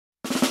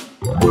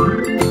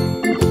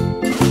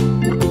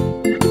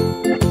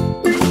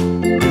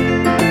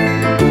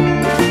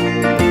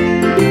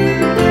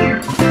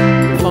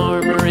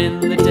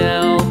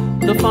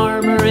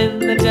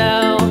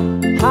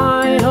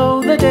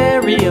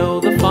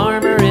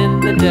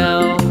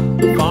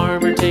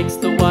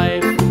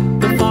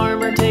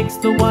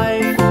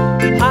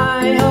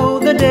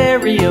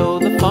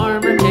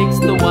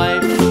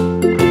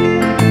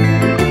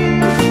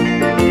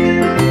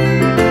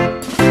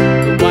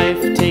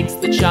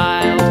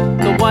child,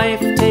 the wife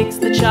takes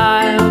the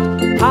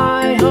child.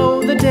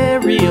 Hi-ho, the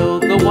dairy-o,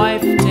 the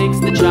wife takes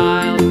the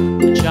child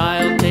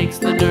takes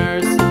the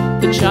nurse,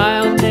 the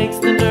child takes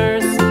the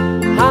nurse.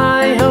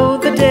 Hi-ho,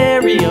 the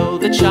dairy-o,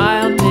 the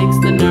child takes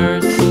the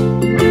nurse.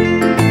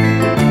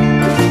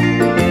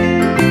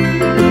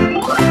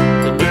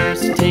 The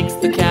nurse takes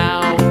the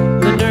cow,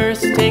 the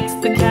nurse takes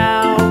the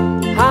cow.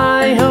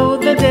 Hi-ho,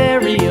 the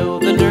dairy-o,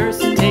 the nurse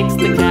takes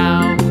the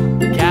cow.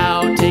 The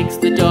cow takes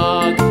the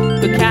dog,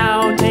 the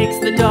cow takes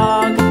the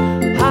dog.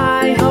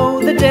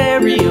 Hi-ho, the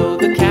dairy-o,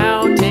 the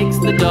cow takes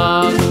the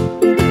dog.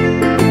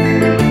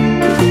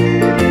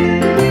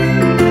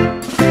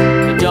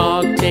 The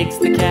dog takes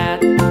the cat,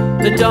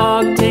 the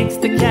dog takes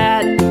the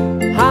cat.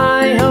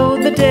 Hi-ho,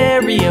 the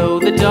dairy-o,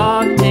 the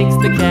dog takes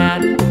the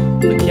cat.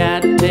 The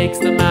cat takes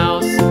the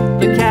mouse,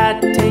 the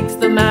cat takes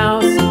the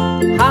mouse.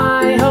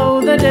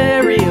 Hi-ho, the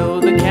dairy-o,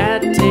 the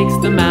cat takes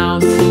the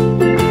mouse.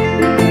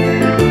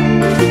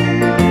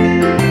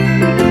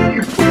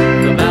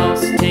 The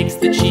mouse takes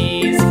the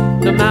cheese,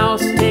 the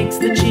mouse takes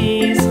the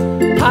cheese.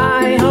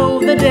 Hi-ho,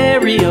 the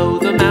dairy-o,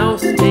 the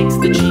mouse takes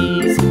the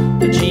cheese.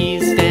 The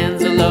cheese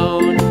stands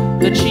alone,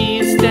 the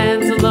cheese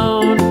stands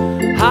alone.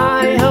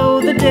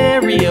 Hi-ho, the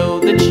dairy-o,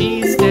 the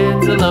cheese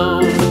stands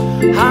alone.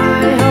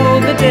 Hi-ho,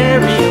 the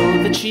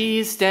dairy-o, the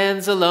cheese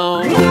stands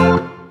alone.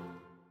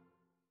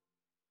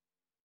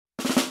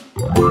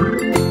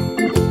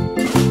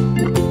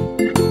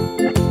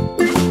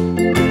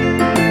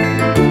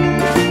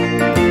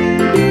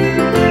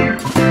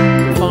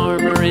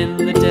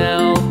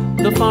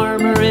 The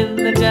farmer in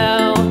the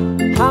dell.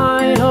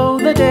 Hi-ho,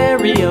 the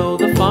dairy-o,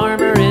 the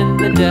farmer in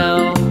the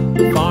dell.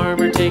 The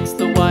farmer takes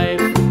the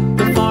wife,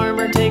 the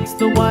farmer takes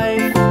the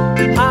wife.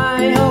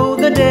 Hi-ho,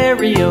 the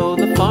dairy-o,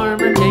 the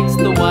farmer takes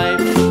the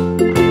wife.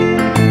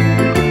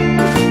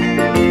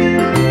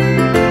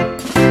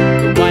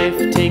 The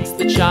wife takes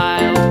the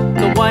child,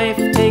 the wife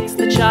takes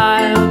the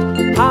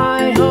child.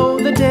 Hi-ho,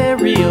 the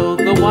dairy-o,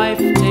 the wife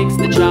takes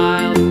the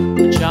child.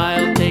 The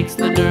child takes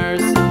the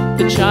nurse,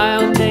 the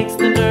child takes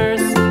the nurse.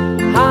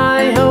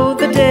 Hi-ho,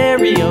 the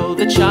dairy-o,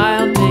 the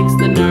child takes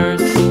the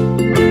nurse.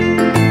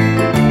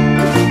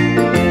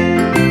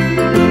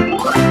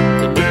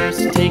 The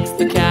nurse takes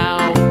the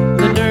cow,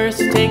 the nurse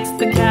takes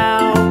the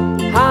cow.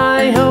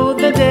 Hi-ho,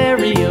 the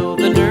dairy-o,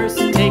 the nurse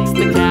takes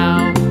the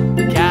cow.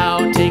 The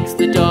cow takes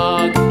the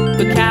dog,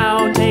 the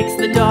cow takes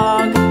the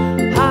dog.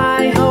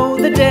 Hi-ho,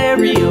 the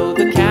dairy-o,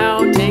 the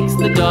cow takes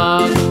the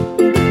dog.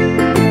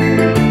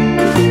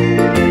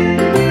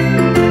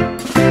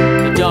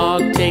 The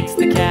dog takes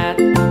the cat,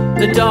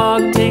 the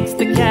dog takes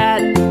the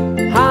cat.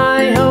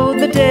 Hi-ho,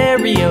 the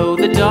dairy-o,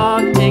 the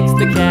dog takes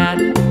the cat.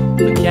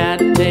 The cat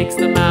takes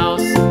the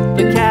mouse,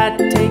 the cat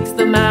takes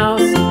the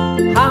mouse.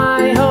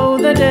 Hi-ho,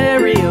 the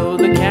dairy-o,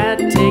 the cat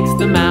takes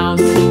the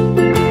mouse.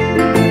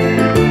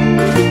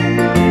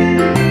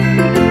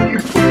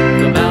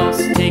 The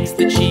mouse takes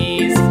the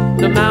cheese,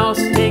 the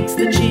mouse takes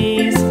the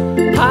cheese.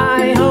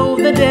 Hi-ho,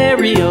 the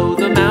dairy-o,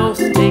 the mouse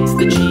takes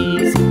the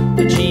cheese.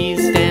 The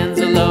cheese stands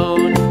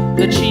alone,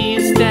 the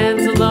cheese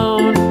stands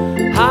alone.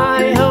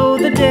 Hi-ho,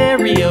 the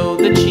dairy-o,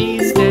 the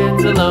cheese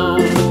stands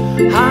alone.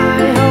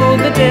 Hi-ho,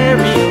 the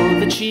dairy-o,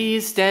 the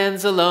cheese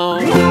stands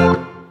alone.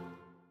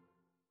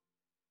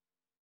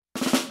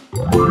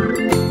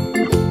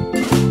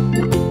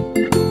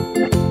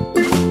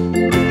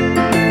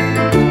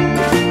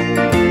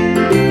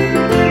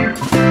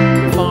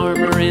 The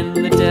farmer in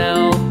the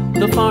dell,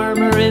 the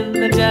farmer in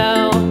the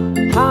dell.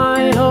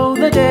 Hi-ho,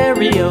 the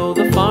dairy-o,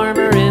 the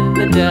farmer in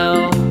the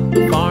dell.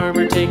 The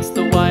farmer takes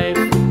the wife,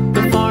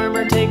 the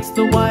farmer takes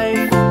the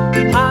wife.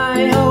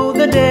 Hi-ho,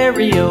 the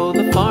dairy-o,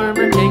 the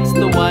farmer takes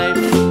the wife.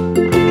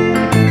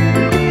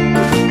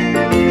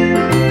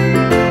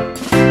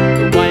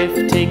 The wife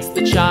takes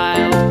the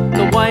child,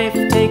 the wife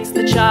takes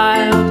the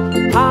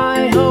child.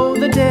 Hi-ho,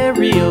 the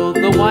dairy-o,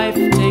 the wife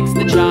takes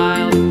the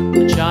child.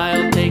 The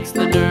child takes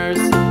the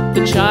nurse,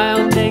 the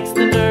child takes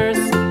the nurse.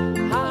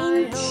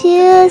 Thank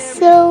you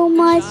so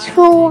much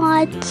for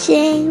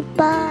watching.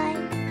 Bye.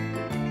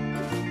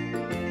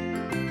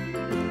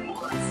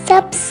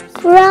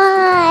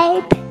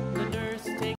 Subscribe.